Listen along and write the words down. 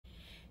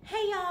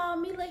Hey y'all,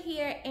 Mila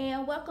here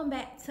and welcome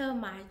back to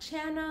my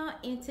channel.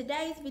 In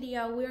today's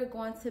video we're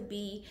going to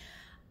be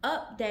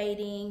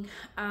updating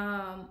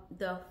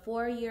the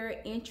foyer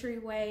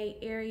entryway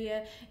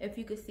area. If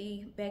you can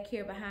see back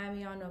here behind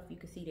me, I don't know if you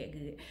can see that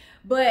good,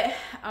 but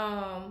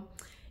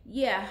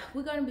yeah,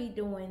 we're gonna be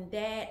doing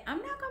that. I'm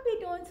not gonna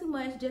be doing too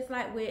much, just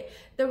like with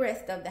the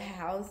rest of the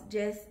house,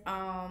 just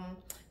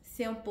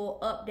simple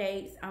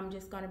updates. I'm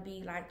just gonna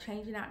be like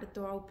changing out the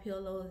throw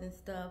pillows and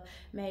stuff,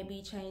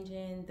 maybe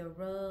changing the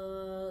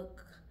rug.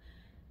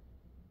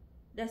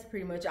 That's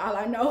pretty much all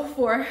I know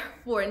for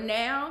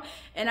now.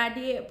 And I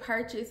did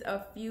purchase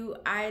a few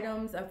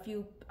items, a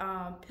few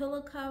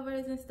pillow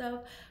covers and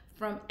stuff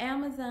from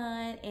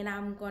Amazon, and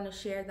I'm going to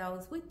share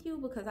those with you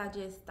because I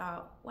just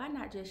thought, why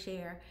not just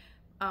share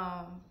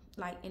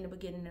like in the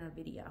beginning of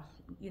the video,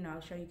 you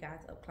know, show you guys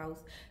up close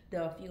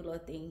the few little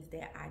things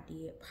that I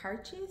did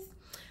purchase.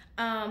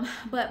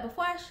 But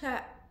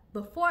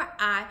before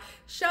I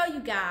show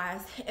you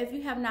guys, if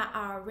you have not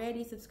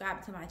already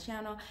subscribed to my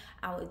channel,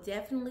 I would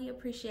definitely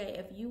appreciate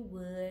if you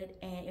would,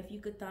 and if you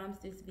could thumbs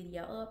this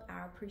video up,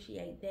 I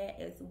appreciate that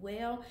as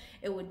well.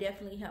 It would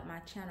definitely help my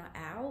channel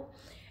out.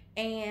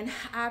 And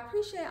I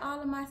appreciate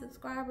all of my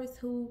subscribers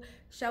who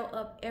show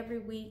up every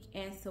week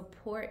and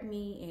support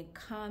me and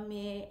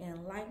comment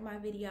and like my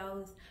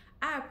videos.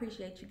 I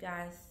appreciate you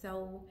guys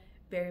so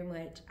very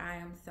much. I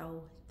am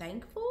so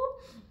thankful.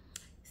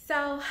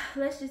 So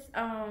let's just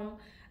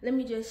let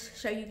me just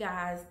show you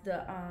guys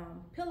the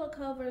pillow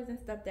covers and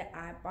stuff that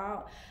I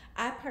bought.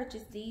 I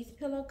purchased these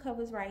pillow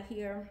covers right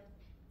here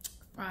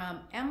from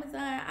Amazon.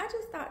 I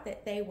just thought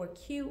that they were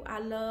cute. I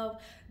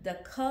love the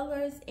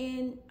colors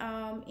in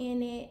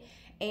it,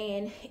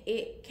 and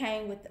it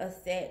came with a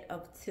set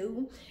of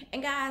 2.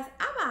 And guys,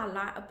 I buy a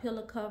lot of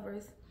pillow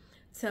covers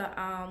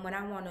to when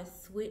I want to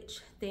switch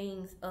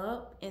things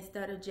up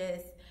instead of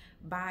just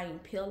buying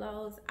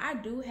pillows. I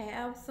do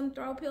have some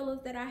throw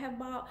pillows that I have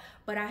bought,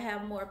 but I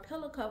have more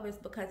pillow covers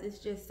because it's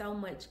just so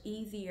much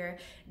easier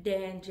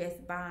than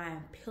just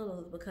buying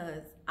pillows,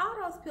 because all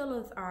those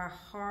pillows are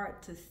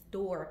hard to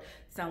store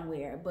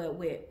somewhere. But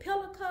with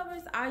pillow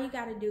covers, all you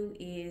got to do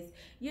is,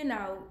 you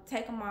know,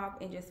 take them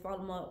off and just fold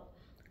them up,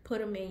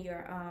 put them in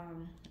your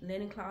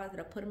linen closet,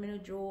 or put them in a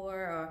drawer,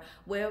 or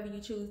wherever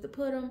you choose to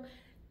put them.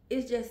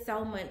 It's just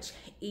so much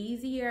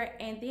easier,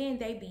 and then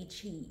they be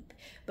cheap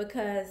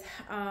because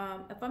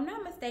if I'm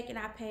not mistaken,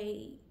 I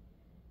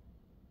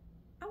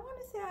want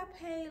to say I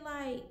paid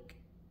like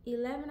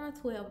 $11 or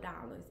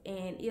 $12,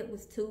 and it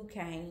was 2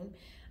 came.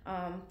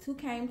 2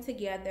 came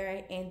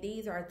together, and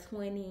these are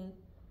 20.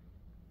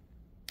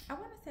 I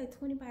want to say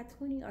 20 by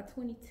 20 or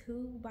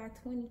 22 by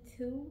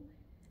 22.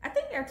 I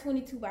think they're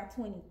 22 by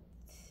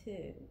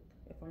 22,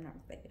 if I'm not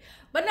mistaken.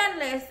 But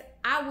nonetheless,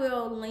 I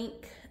will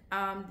link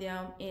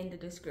them in the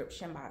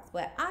description box.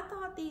 But I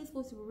thought these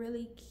was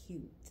really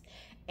cute,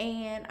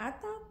 and I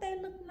thought they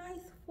looked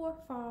nice for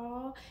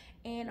fall.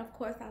 And of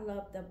course, I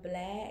love the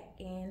black,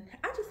 and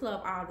I just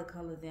love all the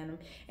colors in them,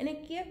 and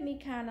it gives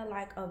me kind of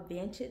like a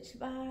vintage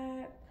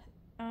vibe.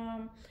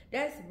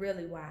 That's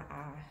really why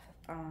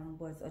I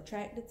was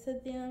attracted to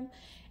them.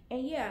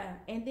 And yeah,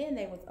 and then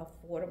they was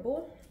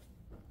affordable.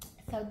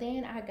 So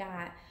then I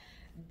got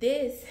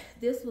this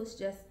was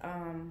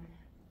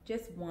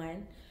just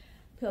one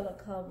pillow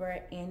cover,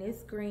 and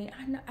it's green.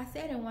 I know I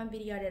said in one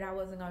video that I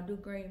wasn't gonna do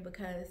green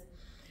because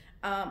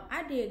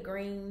I did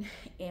green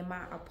in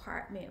my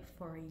apartment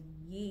for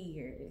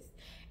years,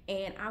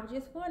 and I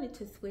just wanted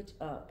to switch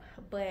up,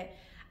 but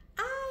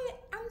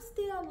I'm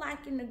still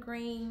liking the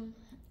green.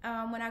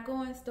 When I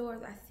go in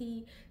stores, I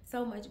see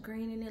so much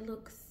green and it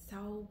looks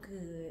so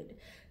good.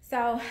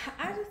 So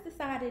I just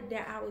decided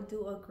that I would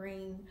do a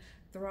green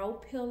throw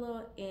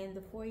pillow in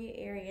the foyer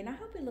area, and I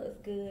hope it looks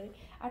good.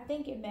 I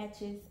think it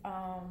matches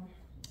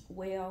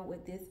well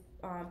with this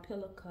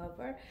pillow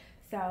cover.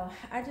 So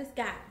I just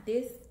got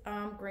this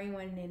green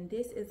one, and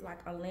this is like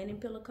a linen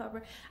pillow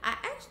cover. I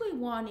actually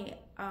wanted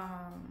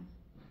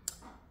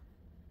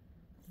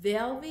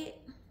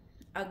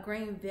a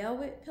green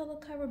velvet pillow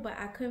cover, but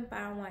I couldn't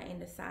find one in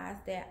the size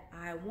that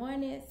I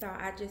wanted, so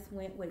I just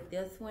went with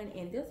this one,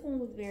 and this one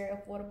was very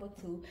affordable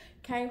too.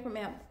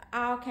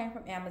 All came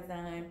from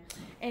Amazon.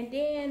 And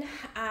then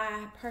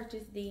I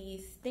purchased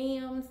these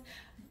stems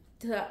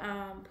to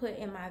put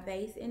in my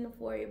vase in the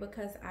foyer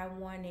because I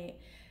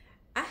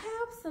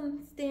have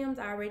some stems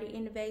already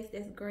in the vase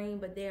that's green,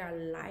 but they are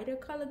lighter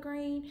color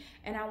green,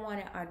 and I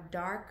wanted a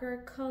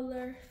darker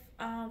color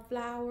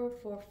flower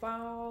for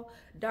fall,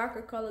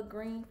 darker color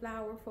green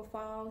flower for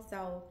fall.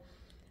 So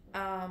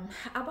I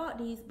bought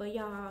these, but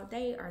y'all,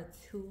 they are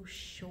too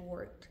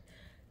short.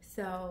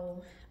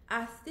 So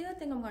I still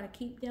think I'm gonna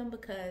keep them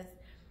because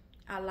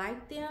I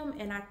like them,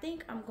 and I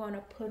think I'm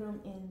gonna put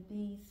them in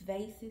these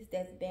vases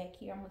that's back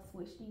here. I'm gonna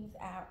switch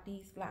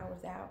these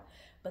flowers out,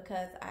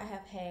 because I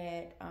have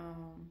had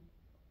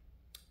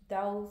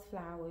those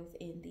flowers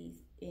in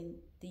in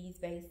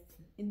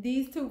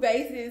these two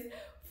vases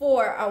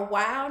for a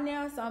while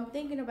now, so I'm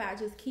thinking about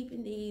just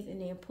keeping these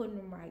and then putting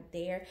them right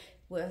there.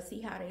 We'll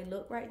see how they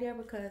look right there,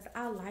 because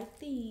I like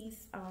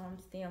these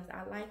stems.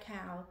 I like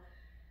how,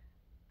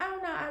 I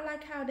don't know, I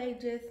like how they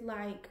just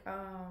like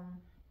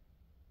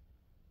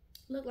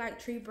look like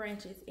tree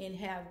branches and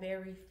have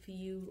very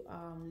few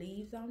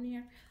leaves on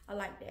there. I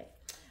like that.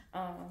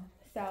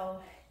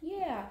 So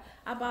yeah,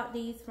 I bought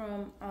these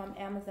from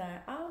Amazon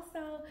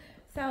also.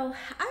 So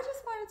I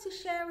just wanted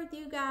to share with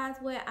you guys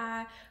what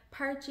I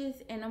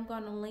purchased, and I'm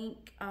going to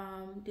link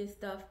this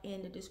stuff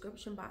in the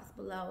description box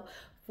below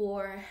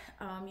for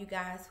you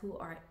guys who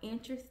are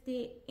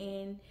interested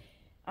in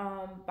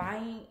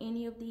buying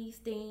any of these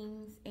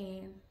things.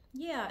 And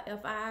yeah, if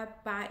I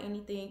buy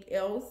anything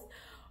else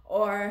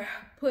or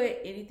put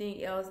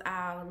anything else,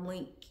 I'll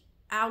link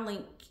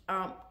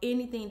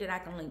anything that I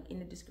can link in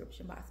the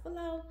description box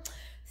below.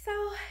 So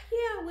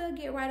yeah, we'll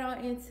get right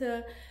on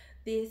into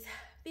this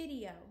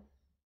video.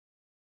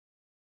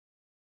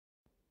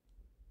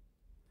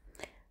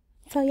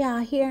 So y'all,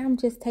 here I'm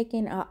just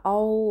taking an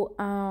old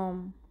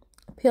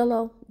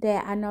pillow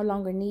that I no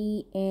longer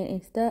need, and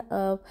instead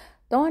of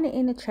throwing it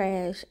in the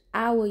trash,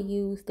 I will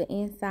use the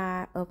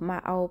inside of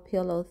my old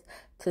pillows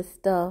to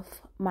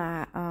stuff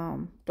my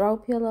throw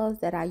pillows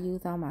that I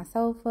use on my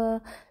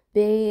sofa,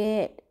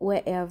 bed,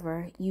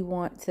 wherever you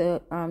want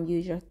to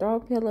use your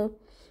throw pillow.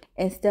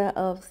 Instead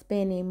of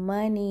spending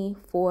money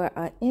for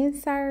an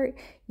insert,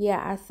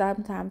 yeah, I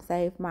sometimes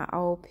save my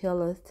old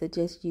pillows to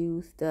just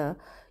use the,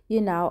 you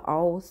know,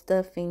 old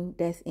stuffing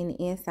that's in the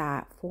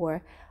inside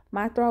for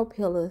my throw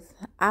pillows.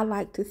 I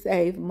like to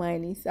save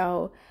money,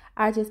 so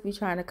I just be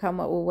trying to come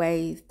up with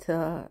ways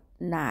to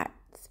not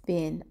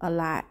spend a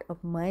lot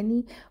of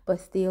money but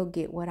still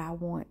get what I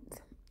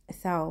want.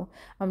 So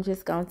I'm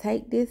just gonna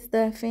take this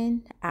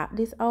stuffing out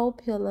this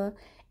old pillow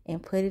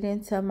and put it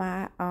into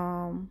my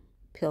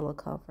pillow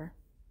cover.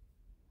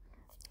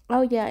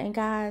 Oh yeah, and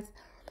guys,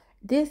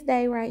 this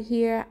day right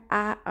here,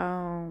 I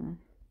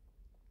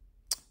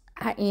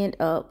end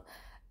up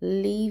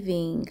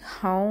leaving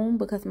home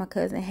because my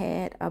cousin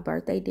had a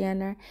birthday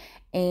dinner,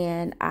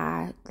 and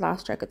I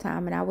lost track of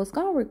time, and I was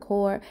gonna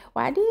record.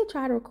 Well, I did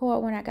try to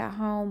record when I got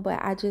home, but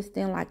I just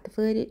didn't like the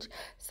footage.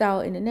 So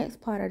in the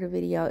next part of the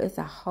video, it's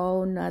a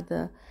whole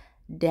nother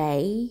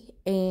day,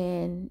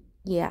 and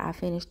yeah, I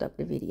finished up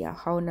the video a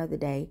whole nother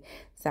day.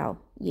 So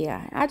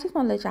yeah, I just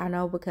want to let y'all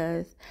know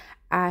because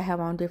I have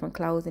on different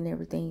clothes and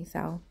everything.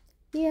 So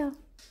yeah.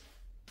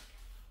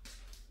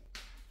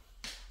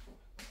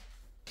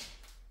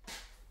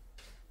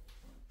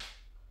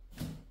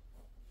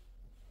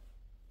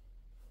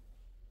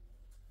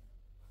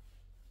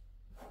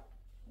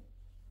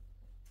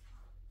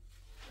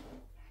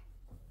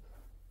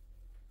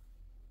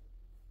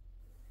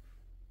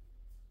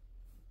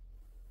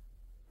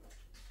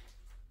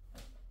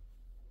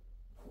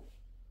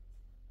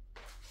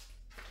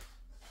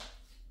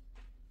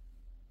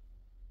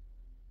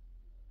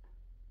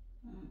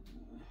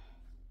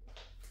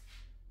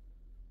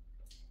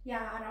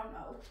 Yeah, I don't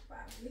know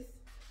about this.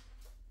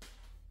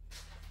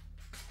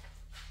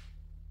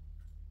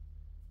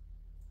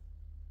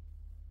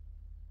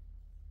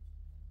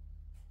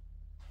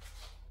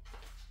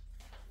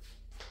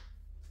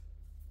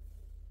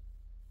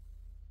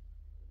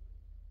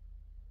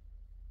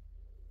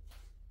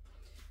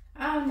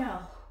 I don't know.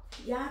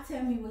 Y'all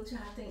tell me what y'all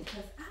think,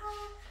 because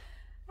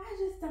I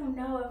just don't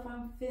know if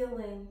I'm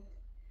feeling.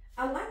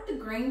 I like the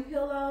green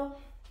pillow,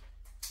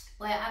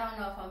 but I don't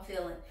know if I'm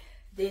feeling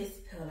this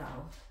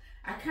pillow.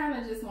 I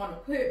kind of just want to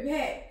put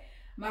back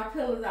my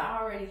pillows I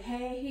already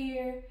had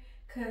here,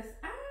 because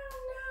I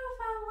don't know if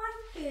I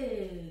like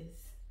this.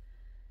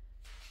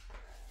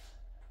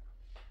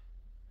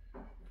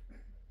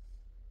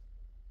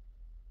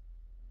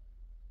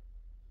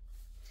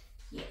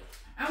 Yeah,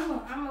 I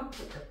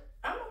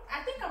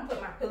think I'm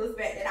putting my pillows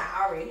back that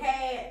I already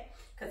had,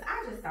 because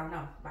I just don't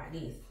know about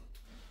this.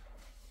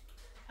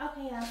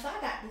 Okay, y'all, so I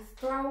got this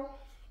throw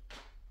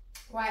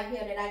right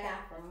here that I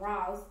got from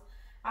Ross.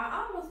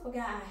 I almost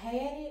forgot I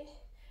had it,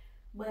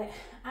 but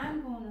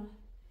I'm gonna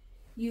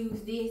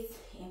use this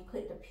and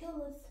put the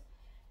pillows,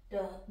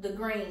 the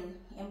green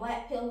and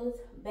black pillows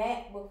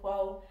back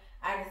before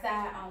I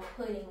decide on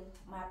putting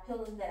my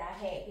pillows that I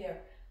had here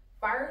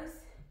first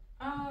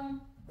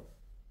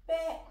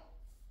back,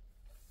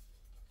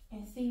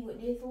 and see what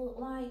this look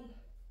like.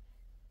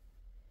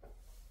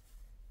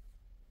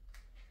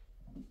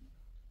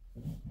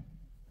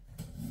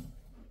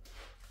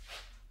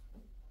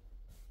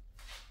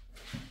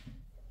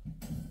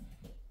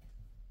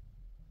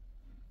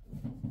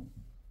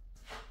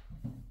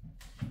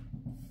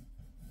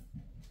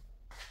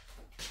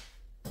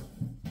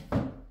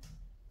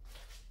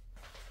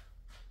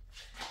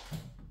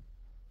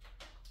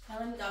 Now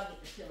let me go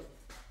get the pillows.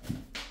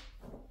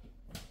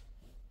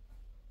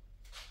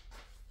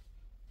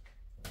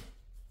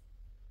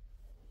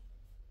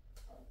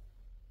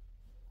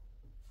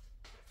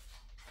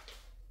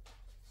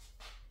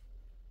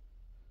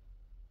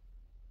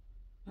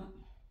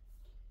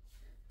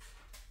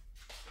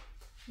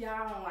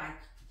 Y'all don't like it.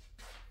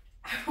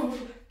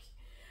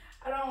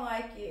 I don't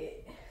like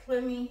it. I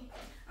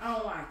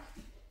don't like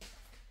it.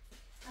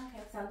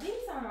 Okay, so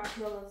these are my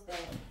pillows that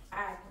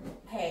I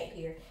had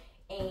here.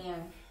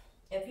 And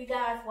if you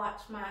guys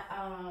watch my,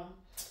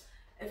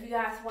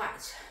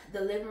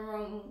 the living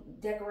room,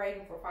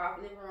 decorating for fall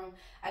living room,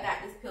 I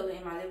got this pillow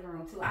in my living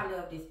room too. I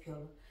love this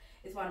pillow.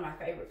 It's one of my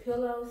favorite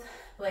pillows.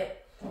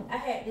 But I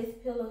had this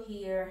pillow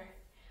here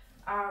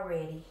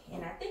already.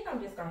 And I think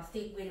I'm just going to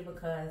stick with it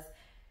because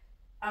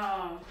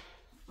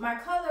my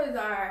colors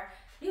are,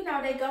 you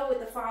know, they go with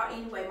the fall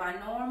anyway, my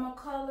normal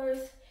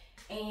colors.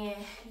 And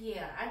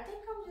yeah, I think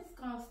I'm just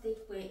gonna stick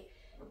with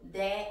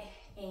that.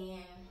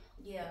 And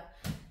yeah,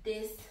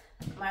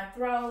 my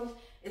throw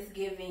is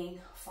giving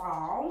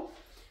fall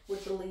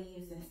with the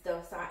leaves and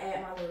stuff. So I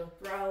add my little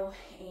throw,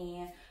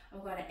 and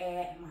I'm gonna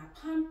add my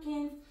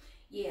pumpkin.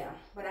 Yeah,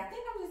 but I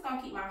think I'm just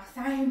gonna keep my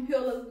same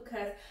pillows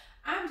because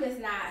I'm just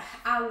not,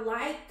 I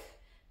like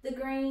the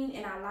green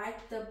and I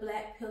like the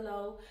black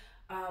pillow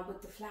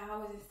with the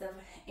flowers and stuff,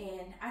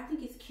 and I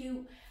think it's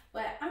cute,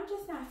 but I'm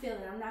just not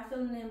feeling it. I'm not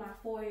feeling it in my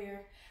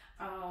foyer.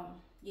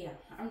 Yeah,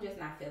 I'm just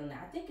not feeling it.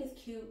 I think it's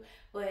cute,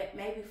 but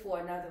maybe for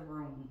another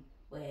room,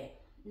 but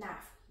not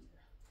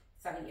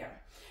for here. So yeah,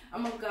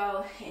 I'm gonna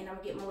go and I'm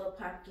gonna get my little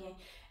pumpkin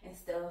and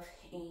stuff,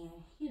 and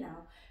you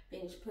know,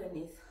 finish putting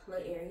this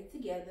little area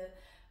together.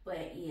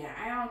 But yeah,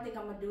 I don't think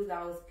I'm gonna do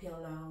those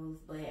pillows,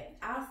 but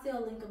I'll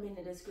still link them in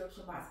the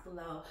description box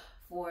below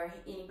for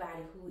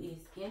anybody who is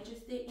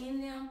interested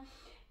in them.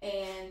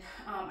 And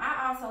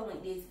I also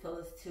link these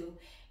pillows too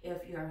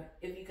if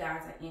you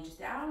guys are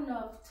interested. I don't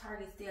know if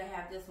Target still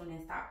have this one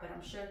in stock, but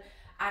I'm sure,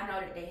 I know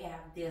that they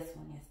have this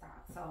one in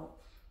stock. So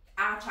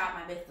I'll try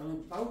my best to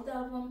link both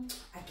of them.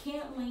 I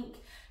can't link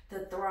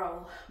the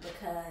throw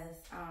because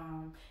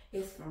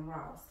it's from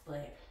Ross,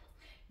 but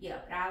yeah,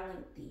 but I'll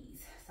link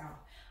these. So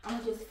I'm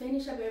gonna just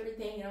finish up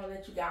everything and I'll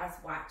let you guys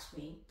watch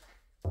me.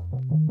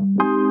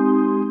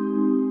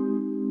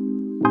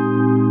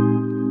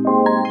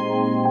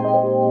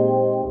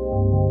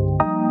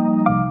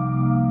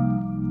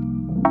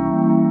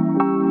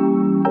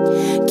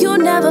 You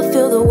never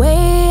feel the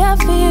way I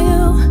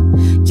feel.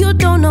 You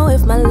don't know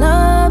if my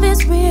love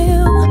is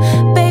real.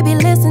 Baby,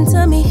 listen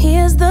to me,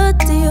 here's the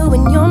deal.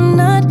 When you're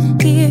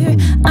not here,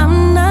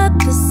 I'm not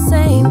the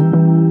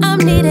same. I'm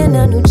needing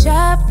a new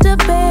chapter,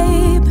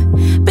 babe.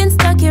 Been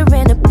stuck here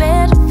in a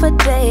bed for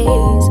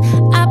days.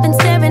 I've been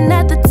staring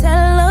at the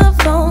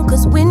telephone,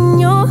 cause when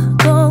you're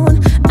gone,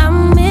 I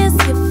miss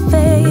your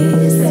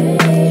face.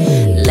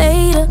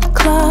 8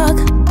 o'clock,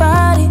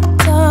 body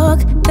talk.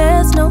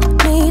 There's no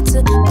need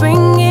to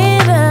bring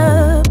it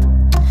up.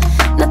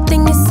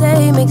 Nothing you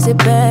say makes it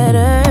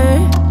better.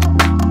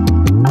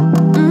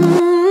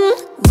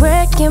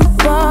 Wrecking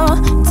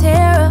ball,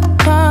 tear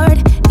apart.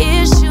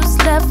 Issues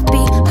left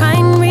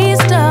behind,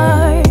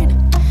 restart.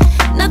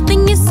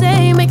 Nothing you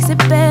say makes it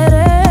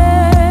better.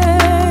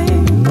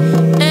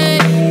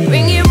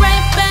 Bring it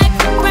right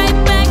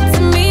back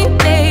to me,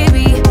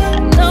 baby.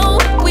 No,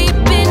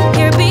 we've been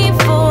here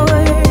before.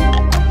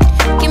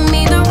 Give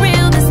me the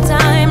real this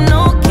time,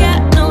 no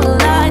cap, no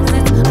lies.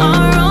 It's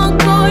our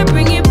encore.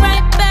 Bring it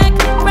right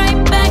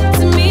back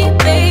to me,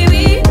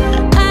 baby.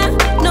 I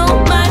know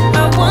my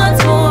heart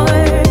wants more.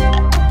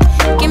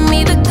 Give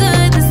me the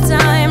good this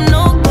time,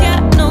 no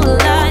cap, no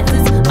lies.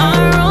 It's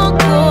our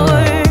encore.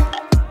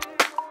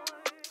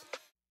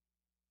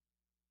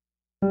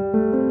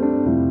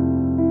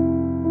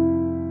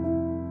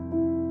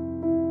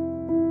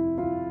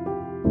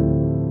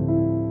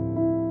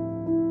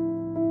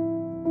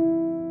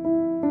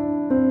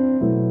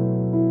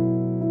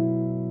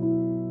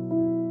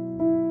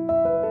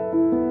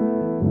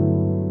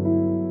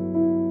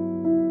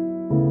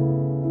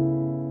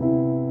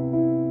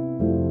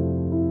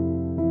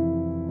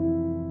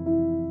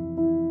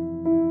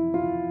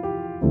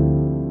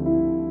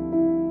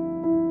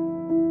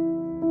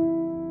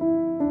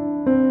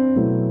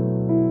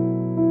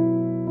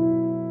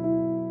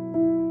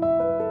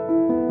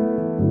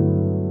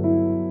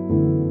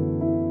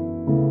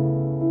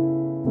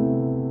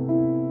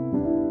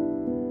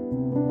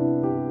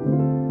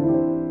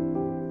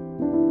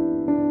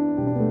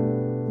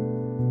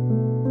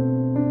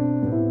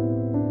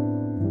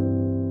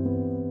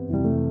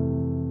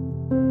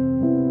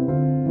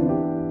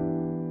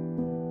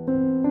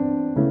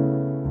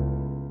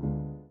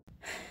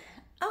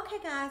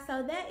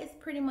 So that is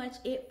pretty much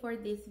it for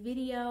this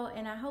video,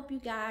 and I hope you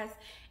guys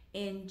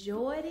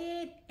enjoyed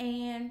it.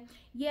 And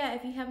yeah,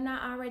 if you have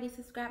not already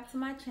subscribed to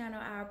my channel,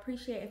 I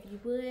appreciate if you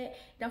would.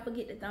 Don't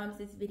forget to thumbs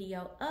this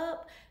video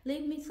up.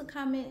 Leave me some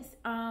comments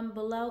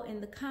below in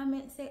the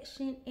comment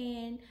section,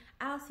 and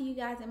I'll see you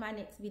guys in my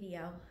next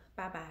video.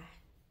 Bye bye.